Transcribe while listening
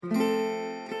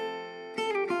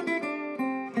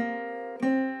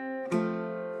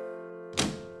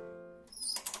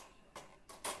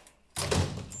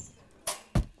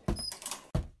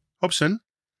Hobson,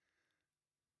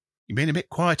 you've been a bit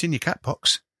quiet in your cat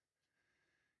box.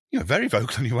 You were very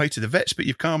vocal on your way to the vet's, but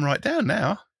you've calmed right down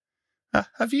now.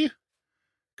 Have you?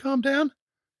 Calmed down?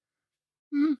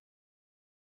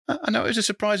 I know it was a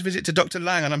surprise visit to Dr.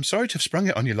 Lang, and I'm sorry to have sprung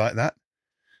it on you like that.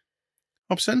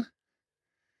 Hobson,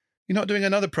 you're not doing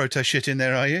another protest shit in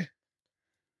there, are you?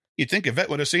 You'd think a vet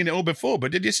would have seen it all before,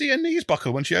 but did you see her knees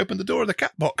buckle when she opened the door of the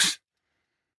cat box?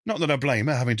 Not that I blame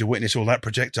her having to witness all that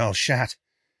projectile shat.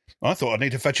 I thought I'd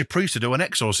need to fetch a priest to do an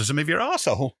exorcism of your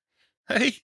arsehole.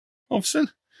 Hey,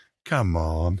 Hobson, come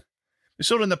on. It's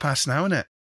all in the past now, isn't it?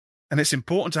 And it's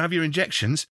important to have your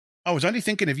injections. I was only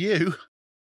thinking of you.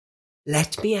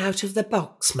 Let me out of the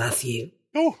box, Matthew.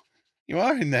 Oh, you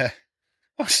are in there.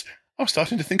 I was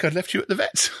starting to think I'd left you at the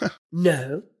vet's.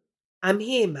 No, I'm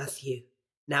here, Matthew.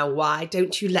 Now why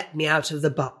don't you let me out of the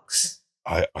box?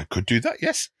 I could do that,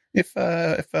 yes. If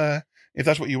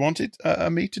that's what you wanted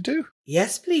me to do.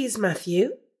 Yes, please,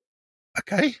 Matthew.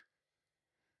 Okay.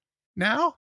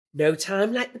 Now? No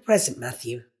time like the present,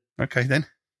 Matthew. Okay, then.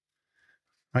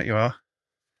 Right you are.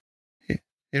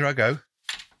 Here I go.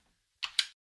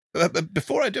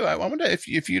 Before I do, I wonder if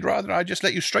you'd rather I just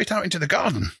let you straight out into the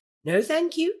garden. No,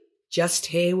 thank you. Just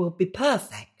here will be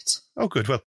perfect. Oh, good.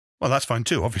 Well, that's fine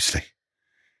too, obviously.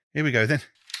 Here we go, then.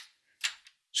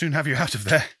 Soon have you out of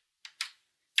there.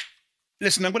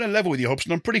 Listen, I'm going to level with you,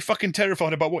 Hobson. I'm pretty fucking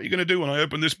terrified about what you're going to do when I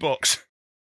open this box.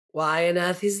 Why on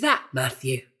earth is that,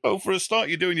 Matthew? Oh, for a start,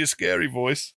 you're doing your scary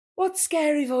voice. What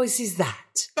scary voice is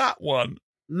that? That one.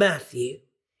 Matthew,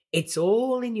 it's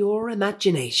all in your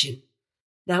imagination.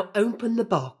 Now open the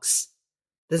box.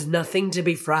 There's nothing to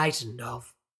be frightened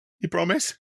of. You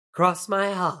promise? Cross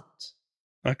my heart.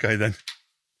 Okay, then.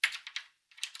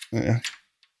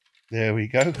 There we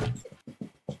go.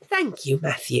 Thank you,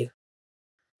 Matthew.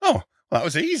 Oh, well, that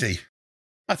was easy.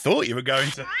 I thought you were going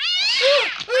to...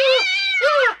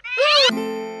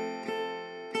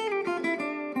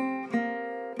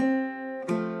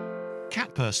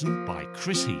 Cat Person by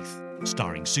Chris Heath,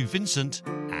 starring Sue Vincent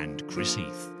and Chris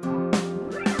Heath.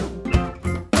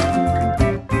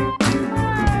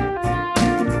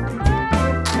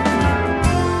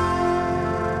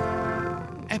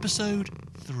 Episode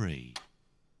 3.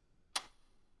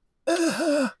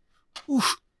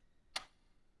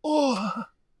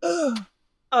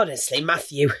 Honestly,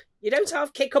 Matthew, you don't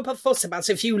half kick up a fuss about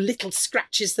a few little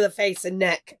scratches to the face and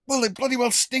neck. Well, they bloody well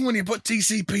sting when you put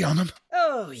TCP on them.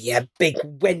 Oh, you big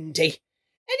Wendy.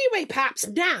 Anyway, perhaps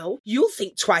now you'll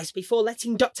think twice before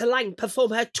letting Dr. Lang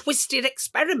perform her twisted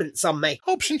experiments on me.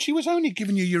 Hobson, she was only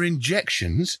giving you your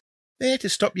injections. There to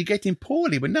stop you getting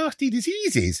poorly with nasty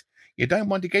diseases. You don't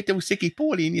want to get all sicky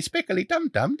poorly in your speckly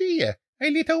dum-dum, do you? Hey,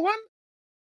 little one?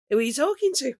 Who are you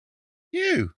talking to?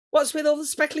 You. What's with all the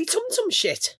speckly tum-tum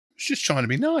shit? I was just trying to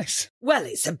be nice. Well,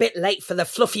 it's a bit late for the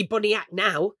fluffy bunny act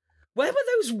now. Where were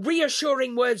those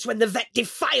reassuring words when the vet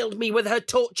defiled me with her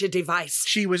torture device?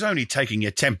 She was only taking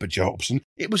your temperature, Hobson.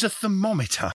 It was a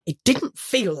thermometer. It didn't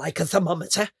feel like a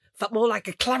thermometer. Felt more like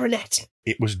a clarinet.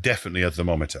 It was definitely a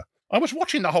thermometer. I was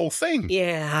watching the whole thing.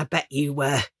 Yeah, I bet you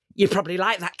were. You probably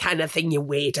like that kind of thing, you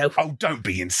weirdo. Oh, don't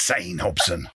be insane,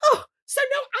 Hobson. Oh, so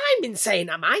now I'm insane,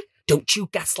 am I? Don't you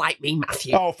gaslight me,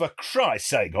 Matthew. Oh, for Christ's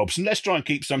sake, Hobson, let's try and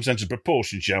keep some sense of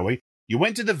proportion, shall we? You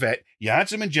went to the vet, you had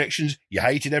some injections, you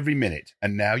hated every minute,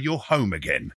 and now you're home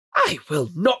again. I will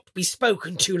not be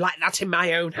spoken to like that in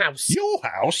my own house. Your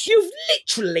house? You've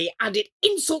literally added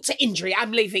insult to injury.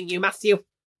 I'm leaving you, Matthew.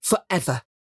 Forever.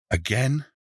 Again?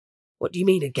 What do you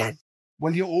mean again?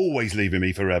 Well, you're always leaving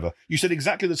me forever. You said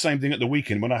exactly the same thing at the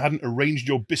weekend when I hadn't arranged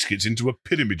your biscuits into a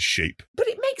pyramid shape. But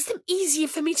it makes them easier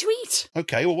for me to eat.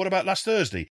 Okay, well, what about last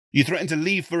Thursday? You threatened to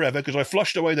leave forever because I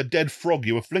flushed away the dead frog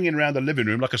you were flinging around the living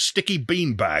room like a sticky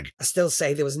beanbag. I still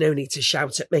say there was no need to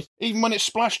shout at me. Even when it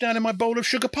splashed down in my bowl of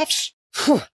sugar puffs?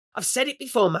 I've said it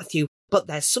before, Matthew, but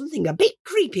there's something a bit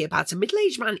creepy about a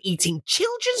middle-aged man eating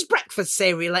children's breakfast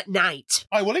cereal at night.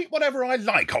 I will eat whatever I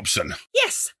like, Hobson.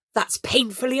 Yes, that's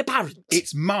painfully apparent.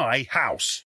 It's my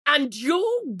house. And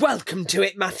you're welcome to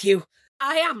it, Matthew.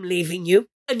 I am leaving you,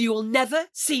 and you will never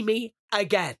see me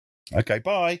again. Okay,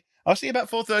 bye. I'll see you about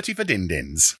 4:30 for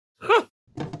din-dins.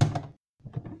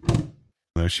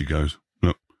 There she goes.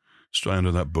 Look, straight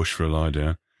under that bush for a lie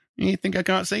down. You think I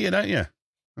can't see you, don't you?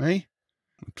 Eh?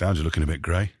 The clouds are looking a bit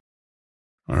grey.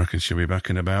 I reckon she'll be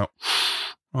back in about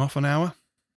half an hour.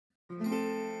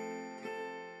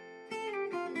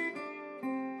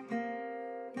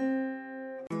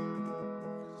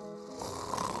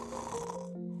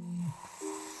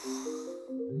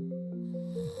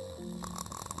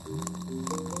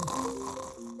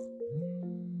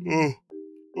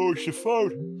 Oh, it's your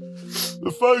phone.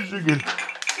 The phone's ringing.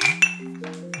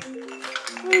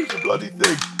 close the bloody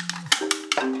thing.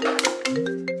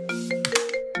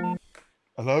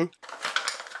 Hello?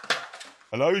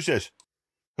 Hello, who's this?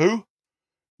 Who?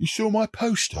 You saw my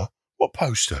poster? What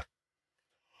poster?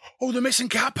 Oh, the missing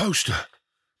cat poster.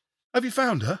 Have you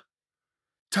found her?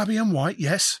 Tabby and White,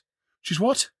 yes. She's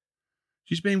what?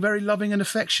 She's being very loving and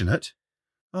affectionate.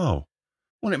 Oh,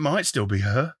 well, it might still be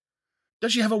her.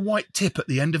 Does she have a white tip at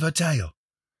the end of her tail?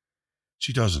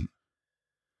 She doesn't.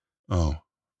 Oh.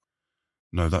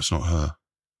 No, that's not her.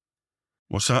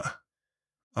 What's that?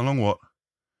 How long what?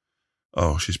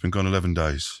 Oh, she's been gone 11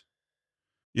 days.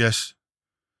 Yes.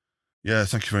 Yeah,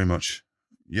 thank you very much.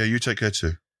 Yeah, you take care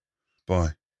too.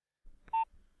 Bye.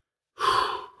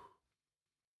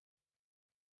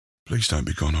 Please don't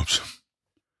be gone, Hobson.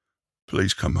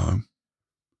 Please come home.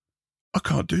 I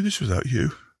can't do this without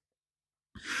you.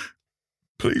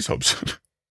 Please, Hobson.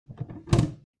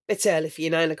 Bit early for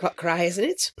your 9 o'clock cry, isn't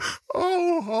it?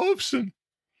 Oh, Hobson.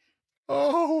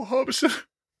 Oh, Hobson.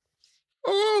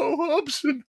 Oh,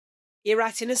 Hobson. You're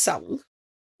writing a song?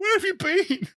 Where have you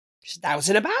been? Just out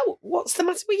and about. What's the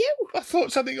matter with you? I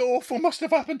thought something awful must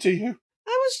have happened to you.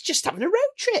 I was just having a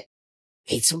road trip.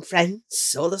 Made some friends,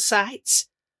 saw the sights,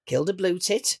 killed a blue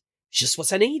tit. Just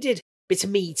what I needed. Bit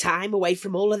of me time away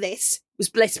from all of this. It was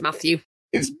bliss, Matthew.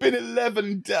 It's been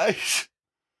 11 days.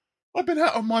 I've been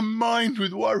out of my mind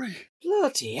with worry.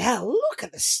 Bloody hell, look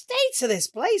at the state of this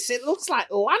place. It looks like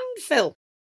landfill.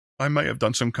 I may have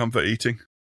done some comfort eating.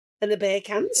 And the beer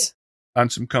cans?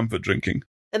 And some comfort drinking.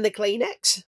 And the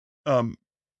Kleenex?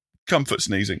 Comfort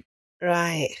sneezing.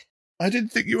 Right. I didn't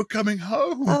think you were coming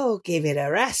home. Oh, give it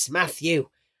a rest, Matthew.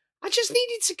 I just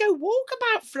needed to go walk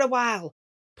about for a while.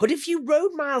 Put a few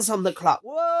road miles on the clock.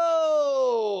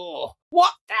 Whoa!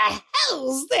 What the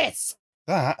hell's this?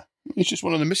 That? It's just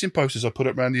one of the missing posters I put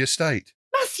up round the estate.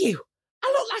 Matthew,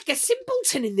 I look like a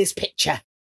simpleton in this picture.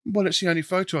 Well, it's the only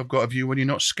photo I've got of you when you're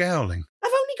not scowling.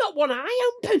 I've only got one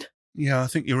eye open. Yeah, I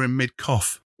think you're in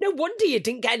mid-cough. No wonder you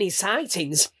didn't get any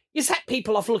sightings. You set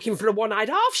people off looking for a one-eyed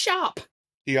half-sharp.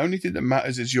 The only thing that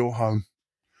matters is you're home.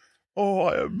 Oh,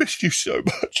 I have missed you so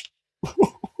much.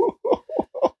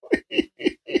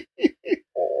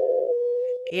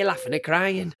 Are you laughing or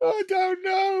crying? I don't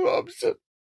know, Hobson.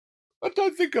 I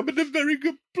don't think I'm in a very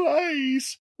good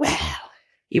place. Well,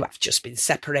 you have just been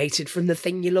separated from the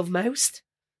thing you love most.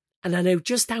 And I know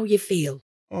just how you feel.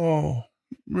 Oh,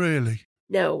 really?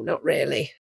 No, not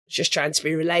really. Just trying to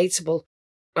be relatable.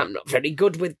 I'm not very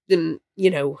good with them, you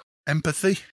know.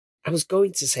 Empathy? I was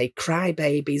going to say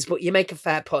crybabies, but you make a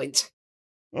fair point.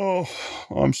 Oh,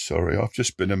 I'm sorry. I've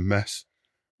just been a mess.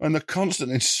 And the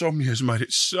constant insomnia has made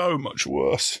it so much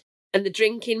worse. And the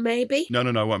drinking, maybe? No,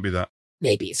 it won't be that.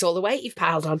 Maybe it's all the weight you've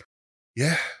piled on.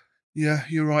 Yeah,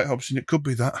 you're right, Hobson. It could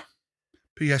be that.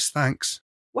 P.S. Thanks.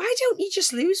 Why don't you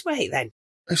just lose weight, then?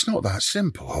 It's not that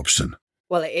simple, Hobson.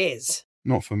 Well, it is.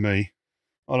 Not for me.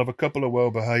 I'll have a couple of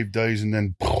well-behaved days and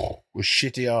then a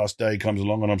shitty-ass day comes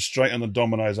along and I'm straight on the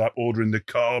Domino's app ordering the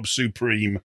Carb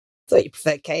Supreme. Thought you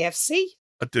preferred KFC?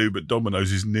 I do, but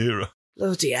Domino's is nearer.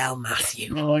 Bloody hell,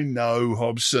 Matthew. I know,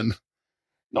 Hobson.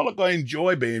 Not like I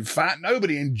enjoy being fat.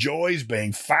 Nobody enjoys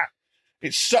being fat.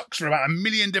 It sucks for about 1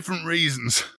 million different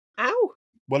reasons. Ow.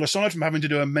 Well, aside from having to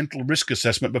do a mental risk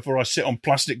assessment before I sit on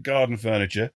plastic garden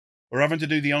furniture, or having to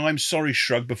do the I'm sorry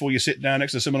shrug before you sit down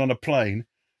next to someone on a plane,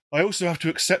 I also have to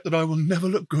accept that I will never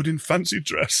look good in fancy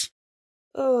dress.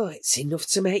 Oh, it's enough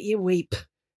to make you weep.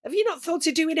 Have you not thought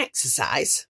of doing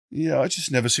exercise? Yeah, I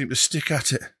just never seem to stick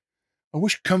at it. I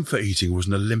wish comfort eating was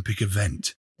an Olympic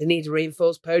event. They need a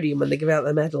reinforced podium when they give out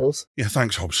their medals. Yeah,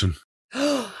 thanks, Hobson.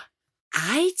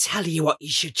 I tell you what you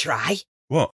should try.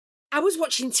 What? I was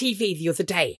watching TV the other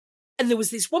day, and there was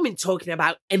this woman talking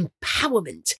about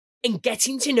empowerment and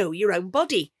getting to know your own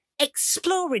body,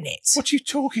 exploring it. What are you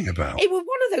talking about? It was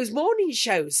one of those morning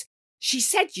shows. She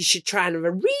said you should try and have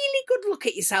a really good look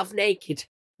at yourself naked.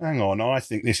 Hang on, I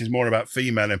think this is more about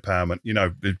female empowerment,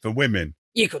 for women.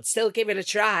 You could still give it a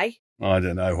try. I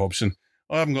don't know, Hobson.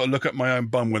 I haven't got to look at my own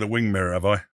bum with a wing mirror, have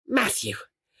I? Matthew,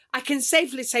 I can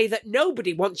safely say that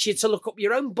nobody wants you to look up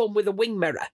your own bum with a wing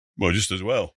mirror. Well, just as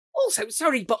well. Also,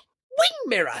 sorry, but wing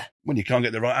mirror? When you can't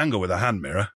get the right angle with a hand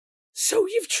mirror. So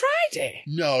you've tried it?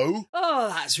 No. Oh,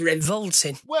 that's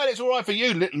revolting. Well, it's all right for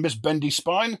you, little Miss Bendy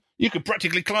Spine. You could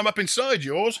practically climb up inside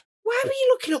yours. Why were you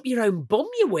looking up your own bum,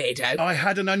 you weirdo? I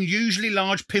had an unusually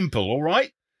large pimple, all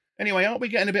right? Anyway, aren't we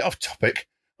getting a bit off topic?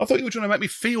 I thought you were trying to make me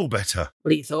feel better.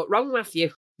 Well, you thought wrong,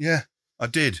 Matthew. Yeah, I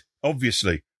did.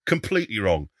 Obviously. Completely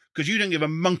wrong. Because you don't give a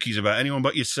monkey's about anyone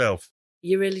but yourself.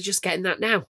 You're really just getting that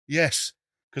now? Yes,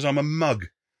 because I'm a mug.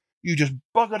 You just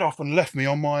buggered off and left me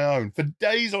on my own for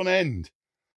days on end.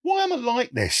 Why am I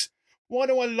like this? Why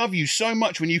do I love you so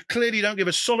much when you clearly don't give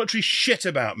a solitary shit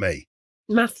about me?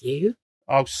 Matthew?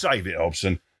 Oh, save it,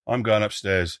 Hobson. I'm going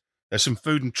upstairs. There's some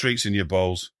food and treats in your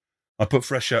bowls. I put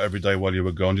fresh out every day while you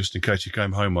were gone, just in case you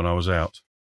came home when I was out.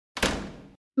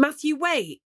 Matthew,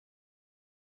 wait.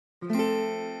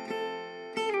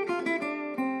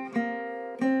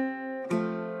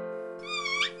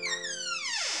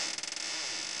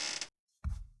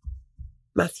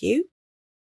 Matthew?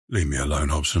 Leave me alone,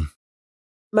 Hobson.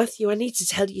 Matthew, I need to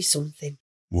tell you something.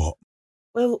 What?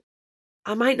 Well,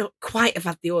 I might not quite have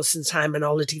had the awesome time and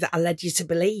holiday that I led you to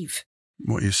believe.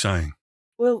 What are you saying?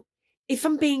 Well, if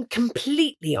I'm being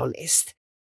completely honest,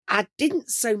 I didn't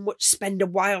so much spend a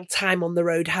wild time on the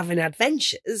road having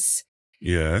adventures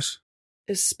Yes?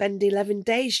 as spend 11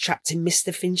 days trapped in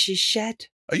Mr. Finch's shed.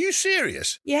 Are you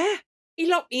serious? Yeah, he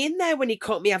locked me in there when he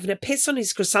caught me having a piss on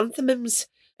his chrysanthemums.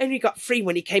 Only got free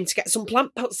when he came to get some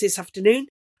plant pots this afternoon.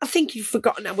 I think he'd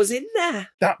forgotten I was in there.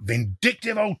 That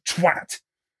vindictive old twat!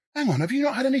 Hang on, have you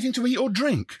not had anything to eat or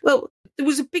drink? Well, there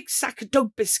was a big sack of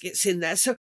dog biscuits in there,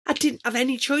 so I didn't have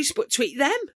any choice but to eat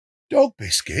them. Dog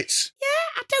biscuits?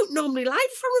 Yeah, I don't normally like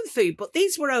foreign food, but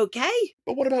these were okay.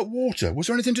 But what about water? Was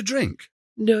there anything to drink?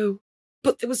 No,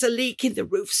 but there was a leak in the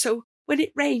roof, so when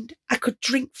it rained, I could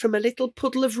drink from a little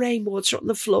puddle of rainwater on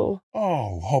the floor.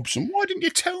 Oh, Hobson, why didn't you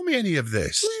tell me any of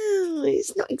this? Well,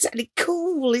 it's not exactly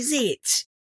cool, is it?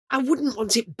 I wouldn't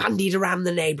want it bandied around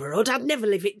the neighbourhood. I'd never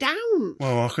live it down.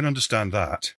 Well, I can understand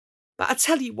that. But I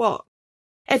tell you what,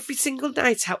 every single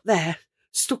night out there,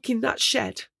 stuck in that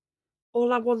shed,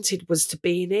 all I wanted was to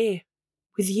be in here,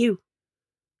 with you.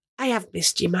 I have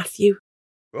missed you, Matthew.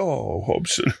 Oh,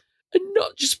 Hobson. And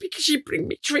not just because you bring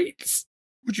me treats.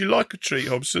 Would you like a treat,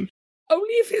 Hobson?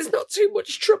 Only if it's not too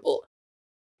much trouble.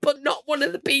 But not one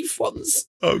of the beef ones.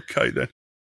 OK, then.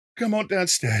 Come on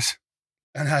downstairs.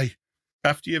 And hey,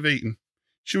 after you've eaten,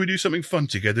 shall we do something fun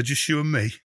together, just you and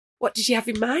me? What did you have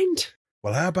in mind?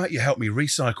 Well, how about you help me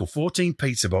recycle 14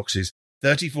 pizza boxes,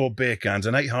 34 beer cans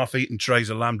and 8 half-eaten trays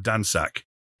of lamb dansak?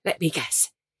 Let me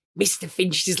guess. Mr.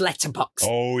 Finch's letterbox.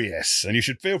 Oh, yes. And you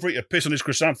should feel free to piss on his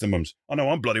chrysanthemums. I know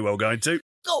I'm bloody well going to.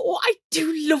 Oh, I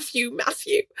do love you,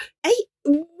 Matthew. Hey,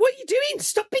 what are you doing?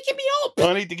 Stop picking me up.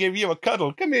 I need to give you a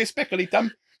cuddle. Come here, Speckly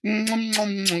Thumb.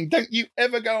 Don't you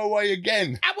ever go away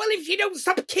again. Well, if you don't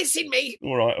stop kissing me.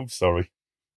 All right, I'm sorry.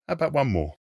 How about one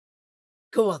more?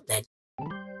 Go on, then.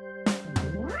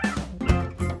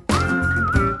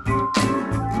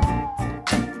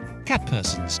 Cat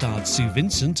Person starred Sue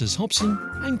Vincent as Hobson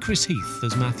and Chris Heath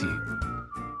as Matthew.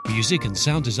 Music and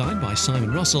sound design by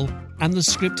Simon Russell, and the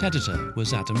script editor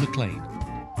was Adam McLean.